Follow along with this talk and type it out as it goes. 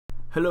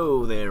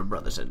Hello there,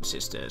 brothers and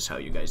sisters, how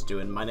you guys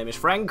doing? My name is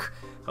Frank.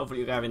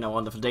 Hopefully you're having a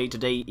wonderful day.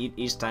 Today it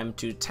is time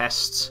to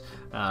test,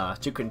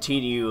 to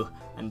continue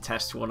and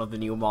test one of the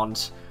new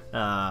mons.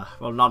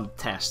 Well, not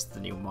test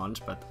the new mons,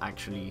 but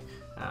actually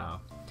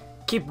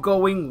keep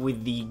going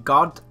with the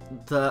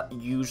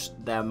use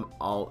them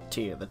all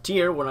tier. The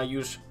tier when I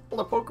use all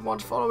the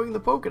Pokemons following the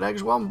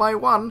Pokedex one by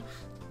one,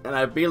 and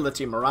I build a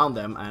team around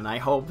them, and I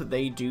hope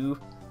they do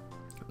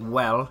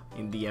well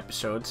in the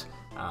episodes.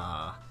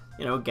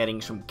 You know, getting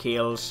some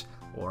kills,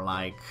 or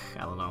like,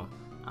 I don't know,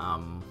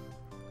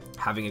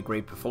 having a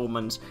great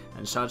performance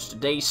and such.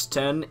 Today's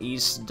turn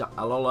is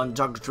Alolan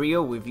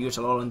Dugtrio. We've used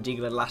Alolan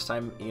Diglett last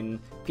time in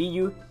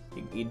PU.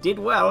 It did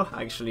well,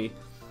 actually.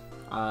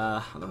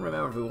 I don't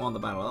remember if we won the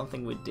battle. I don't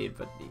think we did,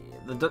 but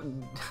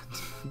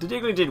the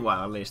Diglett did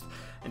well, at least.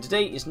 And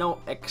today is no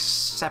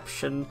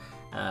exception,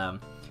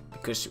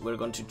 because we're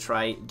going to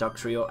try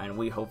Dugtrio, and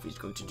we hope he's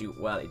going to do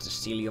well. It's a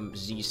Stellium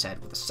Z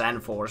set with a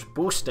Sand Force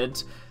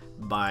boosted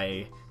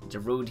by the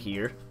root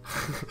here.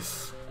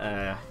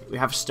 We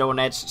have Stone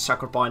Edge,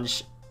 Sucker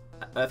Punch,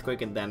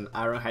 Earthquake, and then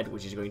Arrowhead,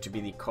 which is going to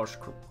be the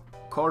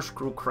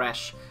Corkscrew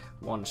Crash.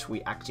 Once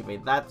we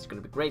activate that, it's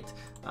going to be great.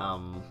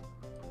 And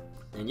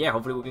yeah,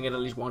 hopefully we can get at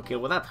least one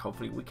kill with that.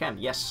 Hopefully we can.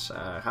 Yes,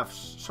 have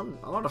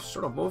a lot of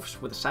sort of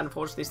moves with the Sand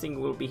Force. This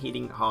thing will be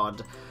hitting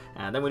hard.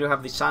 Then we do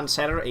have the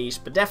Sandsetter, a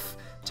Spadef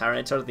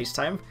Tyranitar this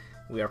time.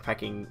 We are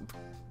packing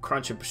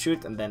Crunch and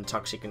Pursuit, and then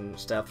Toxic and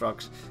Stealth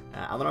Rocks.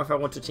 I don't know if I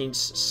want to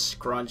change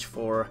Crunch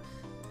for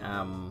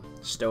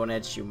Stone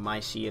Edge. You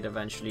might see it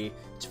eventually.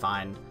 It's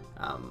fine.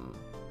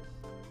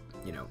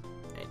 You know,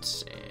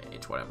 it's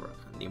whatever.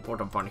 The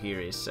important part here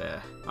is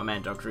my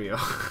man Dugtrio.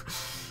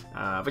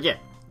 But yeah,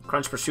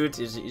 Crunch Pursuit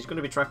is going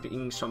to be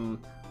tracking some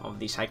of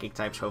the Psychic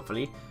types,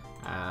 hopefully.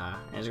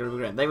 And it's going to be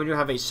great. Then we do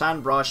have a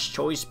Sandbrush,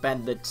 Choice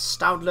Bandit,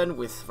 Stoutland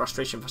with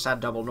Frustration, Facade,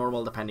 Double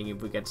Normal, depending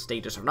if we get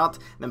status or not.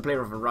 Then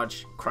Player of a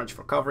Rudge, Crunch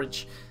for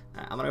coverage.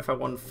 I don't know if I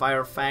want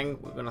Fire Fang.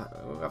 We'll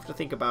have to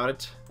think about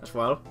it as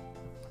well.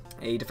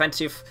 A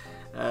defensive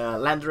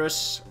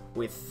Landorus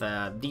with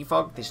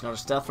Defog. This is not a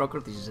Stealth Rocker,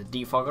 this is a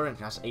Defogger, and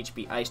it has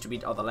HP Ice to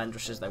beat other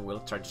Landoruses that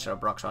will try to set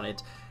up rocks on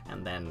it,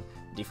 and then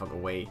Defog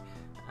away.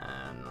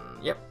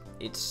 And yep,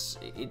 it's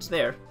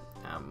there.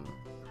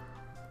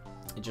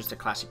 It's just a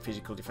classic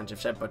physical defensive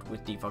set, but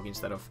with Defog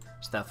instead of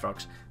Stealth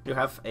Rocks. We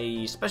have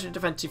a special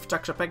defensive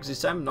Toxapex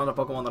this time, not a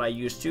Pokemon that I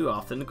use too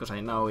often, because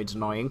I know it's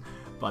annoying,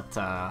 but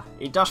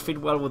it does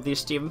fit well with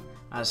this team,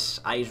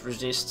 as Ice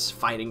resists,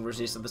 Fighting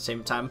resists at the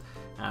same time,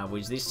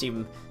 which this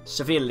team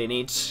severely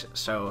needs,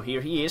 so here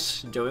he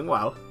is, doing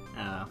well.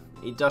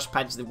 It does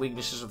patch the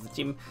weaknesses of the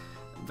team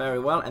very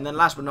well, and then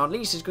last but not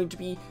least is going to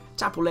be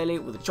Tapu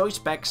Lele with a Choice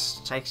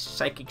Specs.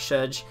 Psychic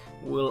Surge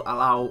will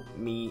allow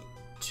me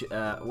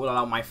will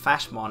allow my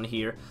Fastmon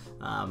here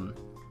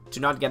to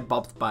not get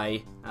bopped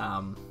by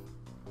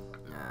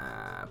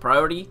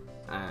priority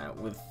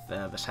with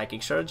the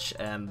Psychic Surge,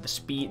 and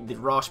the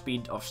raw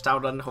speed of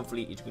Stoutland.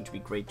 Hopefully it's going to be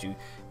great to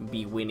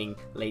be winning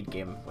late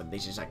game when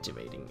this is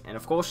activating. And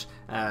of course,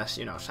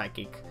 you know,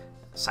 Psychic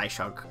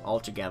Psyshock all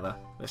together.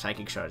 The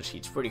Psychic Surge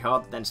hits pretty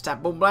hard. Then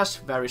Stab Boom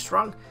Blast, very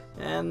strong,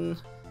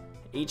 and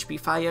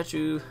HP Fire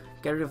to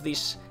get rid of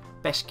these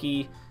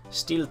pesky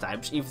Steel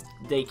types, if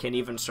they can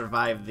even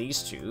survive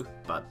these two,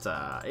 but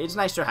it's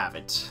nice to have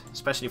it,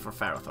 especially for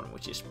Hearthome,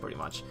 which is pretty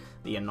much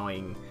the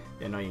annoying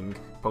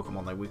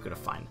Pokemon that we could have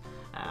found.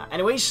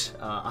 Anyways,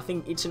 I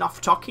think it's enough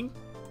talking.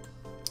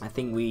 I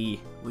think we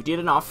did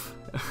enough.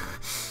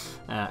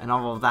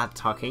 Enough of that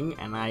talking,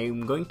 and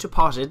I'm going to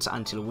pause it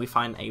until we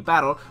find a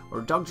battle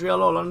where Dugtrio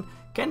Alolan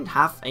can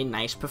have a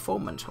nice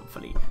performance,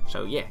 hopefully.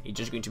 So yeah, it's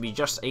just going to be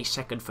just a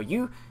second for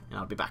you, and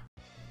I'll be back.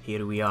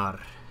 Here we are.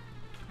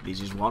 This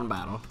is one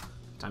battle.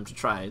 Time to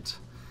try it.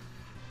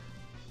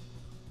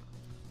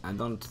 I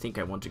don't think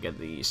I want to get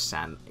the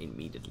Sand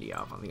immediately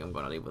up. I think I'm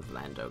gonna leave with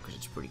Lando because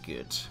it's pretty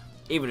good.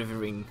 Even if it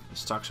ring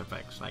stocks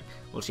effects, like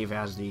we'll see if it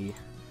has the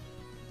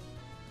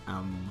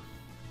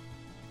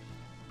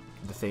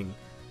thing.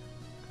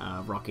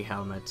 Rocky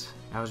Helmet.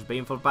 I was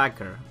Baneful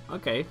Backer.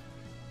 Okay,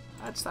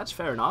 that's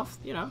fair enough.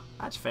 You know,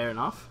 that's fair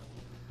enough.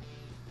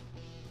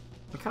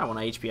 I kind of want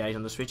HP Ice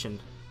on the switch,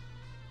 and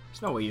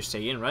there's no way you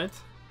stay in, right?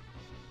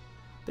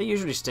 They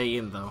usually stay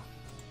in though.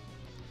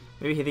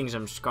 Maybe he thinks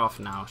I'm scoffed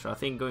now, so I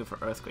think going for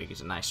Earthquake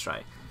is a nice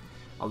try.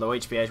 Although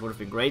HP Ice would have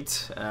been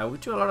great. We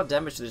do a lot of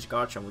damage to this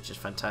Garchomp, which is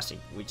fantastic,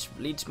 which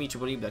leads me to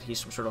believe that he's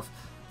some sort of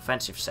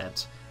offensive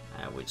set,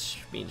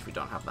 which means we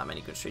don't have that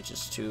many good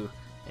switches to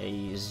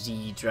a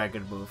Z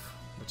Dragon move,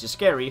 which is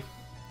scary.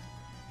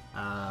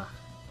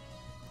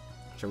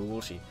 So we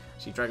will see.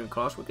 See Dragon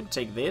Claws, we can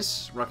take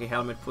this. Rocky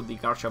Helmet, put the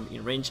Garchomp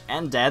in range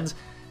and dead.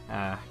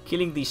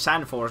 Killing the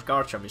Sand Force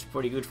Garchomp is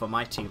pretty good for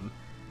my team.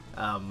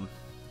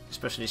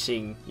 Especially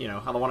seeing, you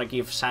know, I don't want to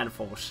give Sand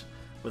Force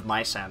with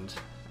my Sand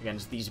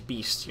against these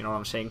beasts, you know what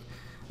I'm saying?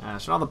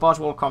 So now the boss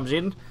wall comes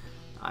in.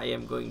 I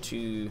am going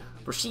to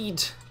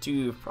proceed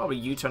to probably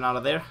U-turn out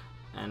of there,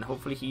 and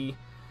hopefully he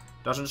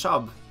doesn't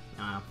sub.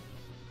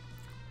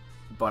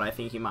 But I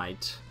think he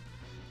might.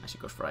 I As he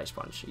goes for Ice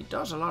Punch. He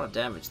does a lot of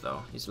damage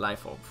though. His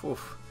Life Orb.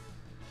 Oof.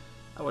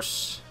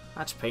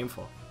 That's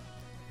painful.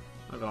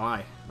 Not gonna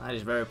lie. That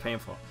is very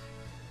painful.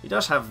 He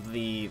does have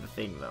the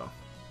thing though.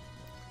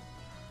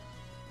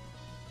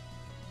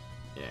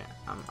 Yeah,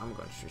 I'm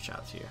going to switch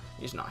out here.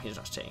 He's not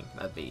staying.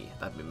 That'd be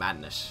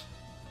madness.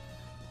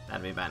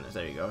 That'd be madness.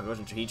 There you go. He goes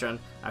into Heatran.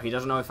 Now he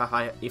doesn't know if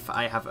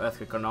I have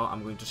Earthquake or not.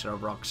 I'm going to set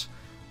up rocks.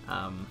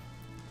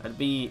 That'd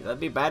be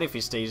bad if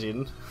he stays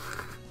in.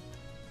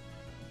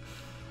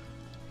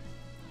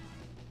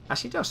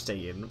 Actually, he does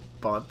stay in,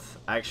 but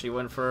I actually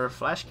went for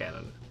Flash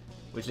Cannon,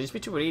 which leads me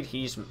to believe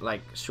he's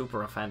like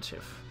super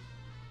offensive.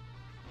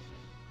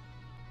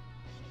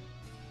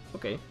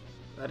 Okay,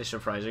 that is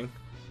surprising.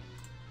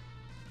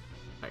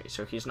 Okay,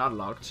 so he's not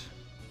locked.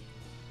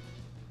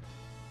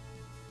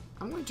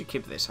 I'm going to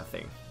keep this, I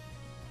think.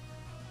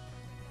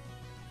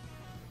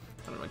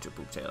 I'm going to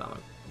Poop Tail. I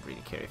don't really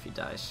care if he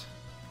dies.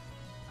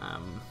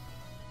 I'm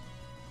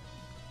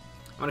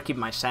gonna keep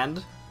my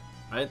Sand,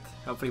 right?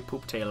 Hopefully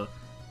Poop Tail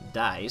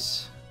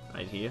dies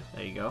right here.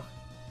 There you go.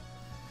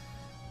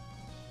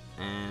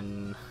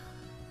 And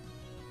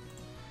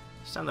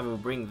it's time that we'll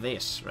bring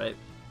this, right?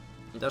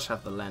 It does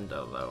have the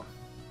Lando though.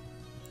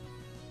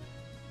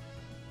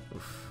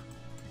 Oof.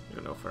 We're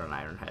gonna go for an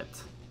Iron Head.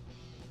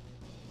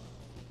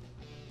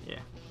 Yeah.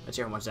 Let's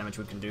see how much damage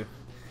we can do.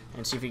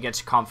 And see if he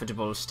gets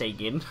comfortable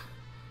staying in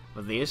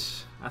with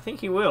this. I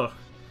think he will.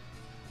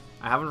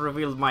 I haven't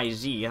revealed my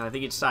Z, and I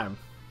think it's time.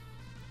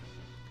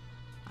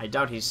 I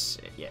doubt he's...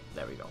 Yeah,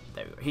 there we go.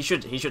 There we go. He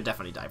should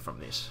definitely die from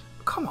this.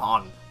 Come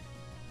on!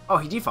 Oh,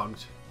 he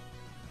defunked.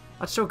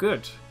 That's so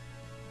good.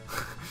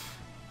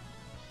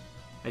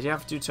 And you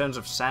have 2 turns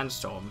of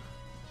Sandstorm.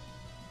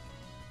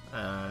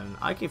 And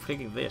I keep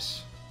clicking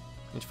this.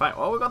 It's fine.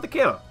 Oh, we got the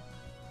kill!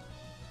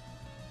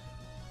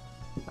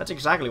 That's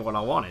exactly what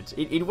I wanted.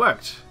 It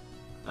worked.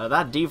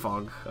 That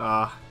defog,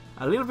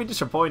 a little bit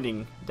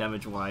disappointing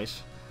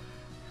damage-wise.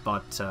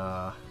 But,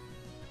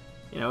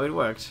 you know, it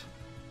worked.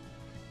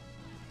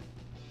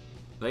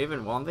 Do I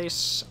even want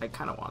this? I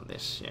kind of want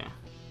this, yeah.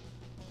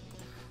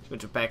 Let's go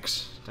to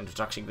Pex, then to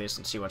Toxic this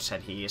and see what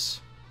set he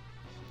is.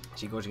 As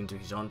he goes into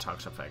his own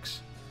Toxapex.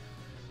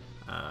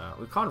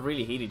 We can't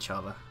really hit each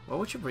other. Why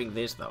would you bring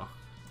this, though?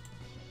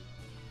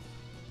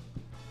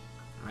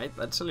 Alright,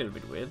 that's a little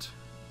bit weird.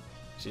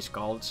 This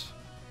Scalds.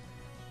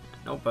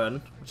 No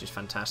burn, which is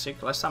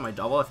fantastic. Last time I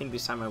double, I think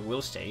this time I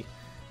will stay.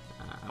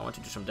 I want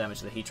to do some damage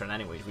to the Heatran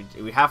anyways.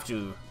 We have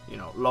to, you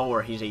know,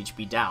 lower his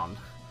HP down.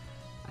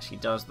 As he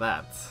does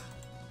that.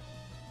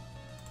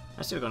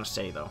 I'm still gonna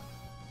stay though.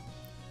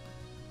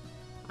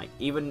 Like,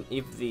 even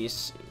if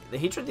this... The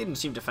Heatran didn't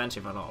seem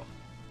defensive at all.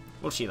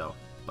 We'll see though.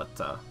 But,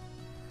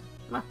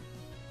 nah.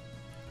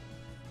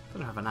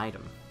 Don't have an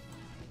item.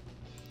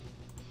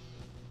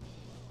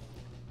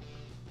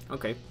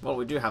 Okay, well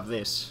we do have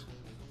this.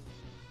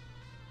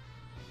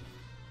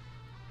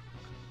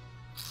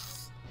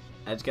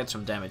 Let's get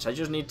some damage. I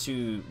just need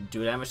to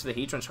do damage to the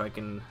Heatran so I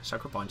can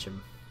Sucker Punch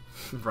him.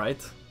 Right?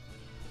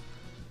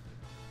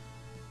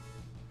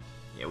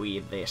 Yeah, we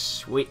eat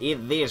this. We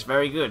eat this.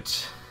 Very good.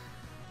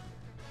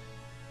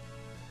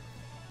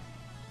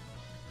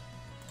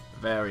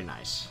 Very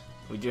nice.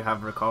 We do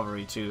have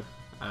recovery too.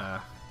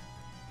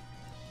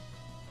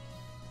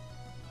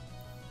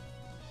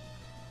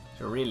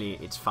 So really,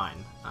 it's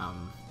fine.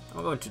 I'm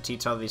going to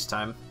Tita this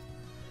time.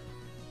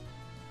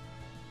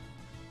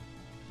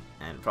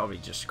 And probably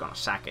just gonna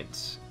sack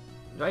it.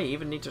 Do I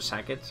even need to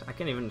sack it? I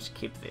can even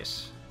skip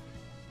this.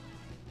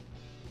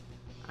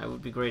 It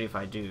would be great if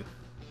I do.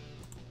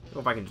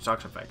 Go back into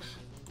Toxapex.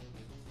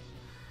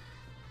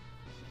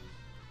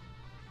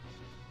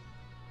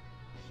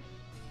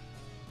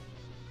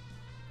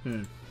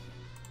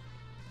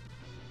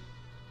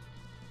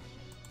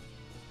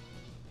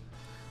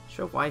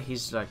 Sure, why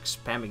he's like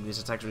spamming these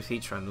attacks with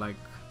Heatran, like,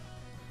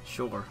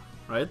 sure,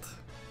 right?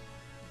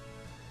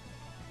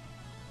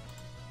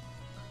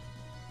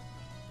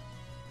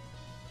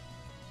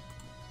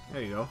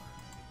 There you go.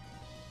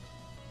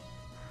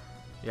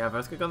 You have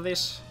Earthquake on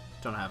this?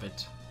 Don't have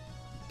it.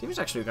 Team is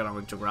actually gonna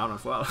ring to ground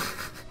as well.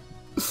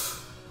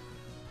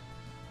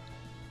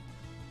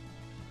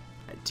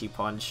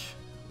 T-Punch.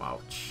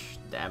 Ouch.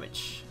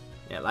 Damage.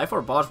 Yeah, Life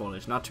Orb Boswell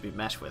is not to be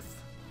messed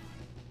with.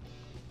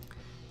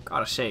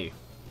 Gotta say.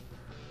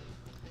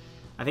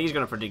 I think he's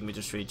gonna predict me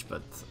to Streech,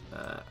 but...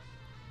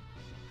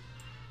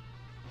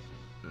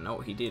 no,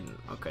 he didn't.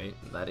 Okay,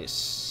 that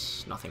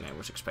is nothing I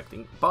was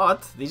expecting.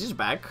 But, this is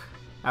back.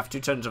 I have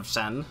 2 turns of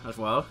Sand as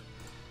well.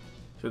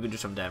 So we can do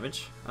some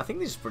damage. I think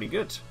this is pretty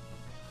good.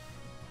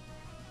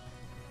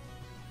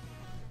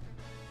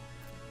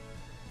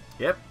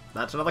 Yep,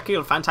 that's another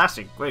kill.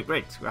 Fantastic. Great,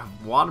 great. We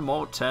have 1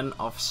 more turn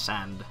of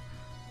Sand.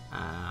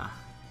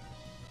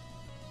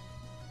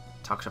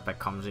 Toxapex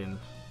comes in.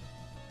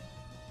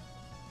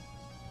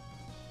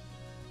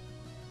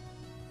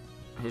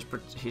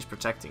 He's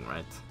protecting,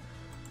 right?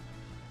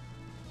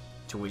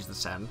 To waste the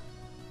Sand.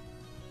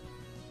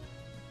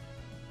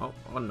 Oh,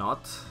 or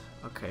not.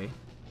 Okay.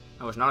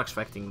 I was not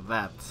expecting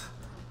that.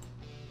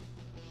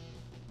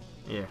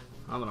 Yeah,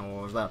 I don't know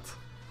what was that.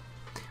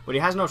 But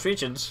he has no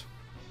switches.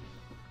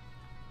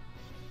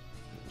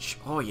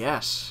 Oh,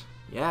 yes.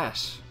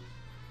 Yes.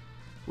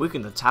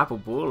 Weaken the Tapu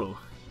Bulu.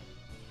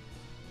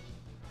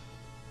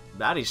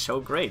 That is so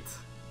great.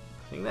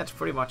 I think that's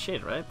pretty much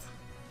it, right?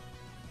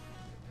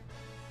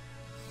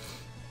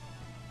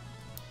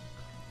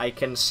 I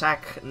can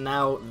sack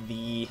now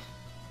the...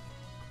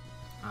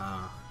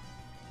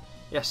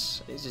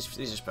 yes, this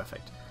is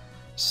perfect.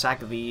 Sack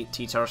the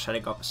T-Tar,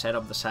 set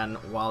up the Sand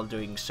while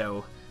doing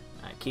so.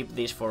 Keep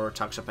these for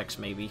Toxapex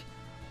maybe.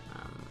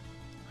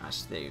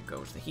 As there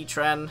goes the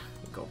Heatran.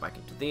 We go back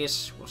into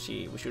this. We'll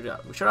see. We should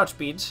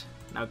outspeed.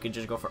 Now we can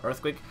just go for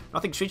Earthquake.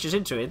 Nothing switches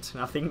into it.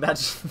 Nothing.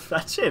 That's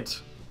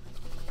it.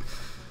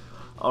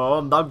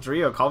 Alolan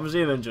Dugtrio comes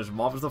in and just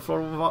mobs the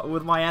floor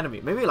with my enemy.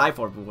 Maybe Life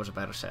Orb was a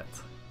better set.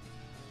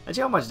 Let's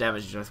see how much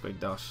damage Earthquake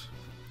does.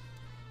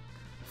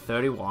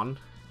 31.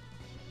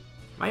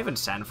 Am I even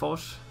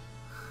Sandforce?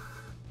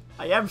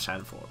 I am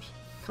Sandforce.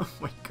 Oh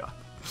my god.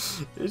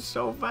 It's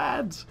so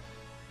bad.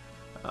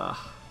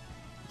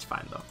 It's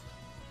fine though.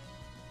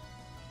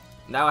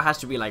 Now it has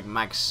to be like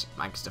max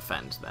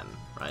defense then,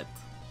 right?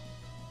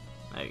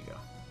 There you go.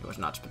 It was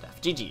not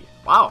Spadef. GG.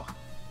 Wow.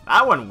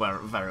 That one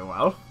went very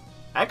well.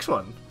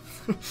 Excellent.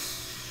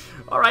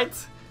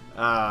 Alright.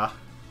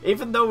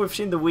 Even though we've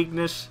seen the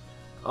weakness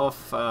of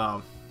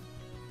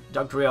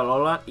Dugtrio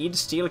Alola, it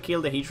still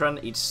killed the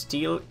Heatran, it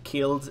still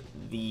killed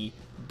the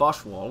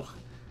boss wall.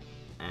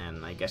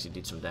 And I guess it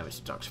did some damage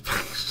to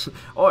Toxapex.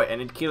 Oh,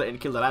 and it killed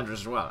the Landorus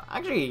as well.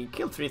 Actually, it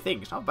killed 3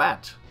 things. Not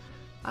bad.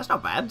 That's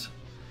not bad.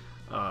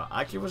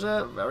 Actually, was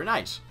very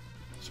nice.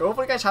 So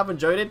hopefully, you guys have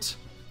enjoyed it.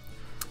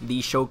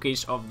 The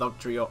showcase of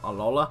Dugtrio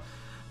Alola.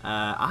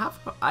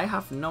 I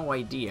have no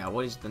idea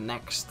what is the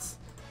next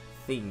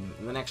thing,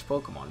 the next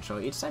Pokemon. So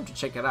it's time to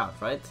check it out,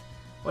 right?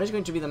 What is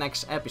going to be the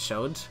next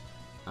episode?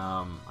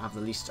 I have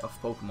the list of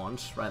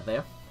Pokemons right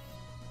there.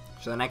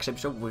 So the next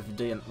episode we've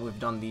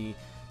done the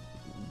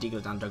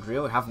Diglett and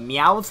Dugtrio. We have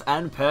Meowth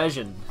and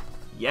Persian.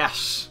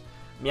 Yes!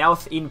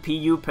 Meowth in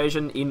PU,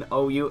 Persian in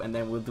OU, and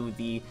then we'll do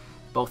the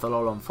both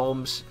Alolan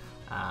forms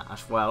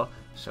as well.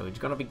 So it's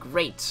gonna be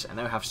great. And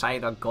then we have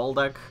Psyduck,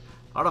 Golduck.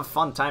 A lot of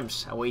fun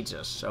times await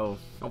us. So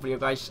hopefully you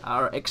guys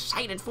are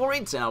excited for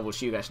it, and I will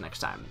see you guys next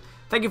time.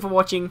 Thank you for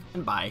watching,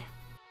 and bye.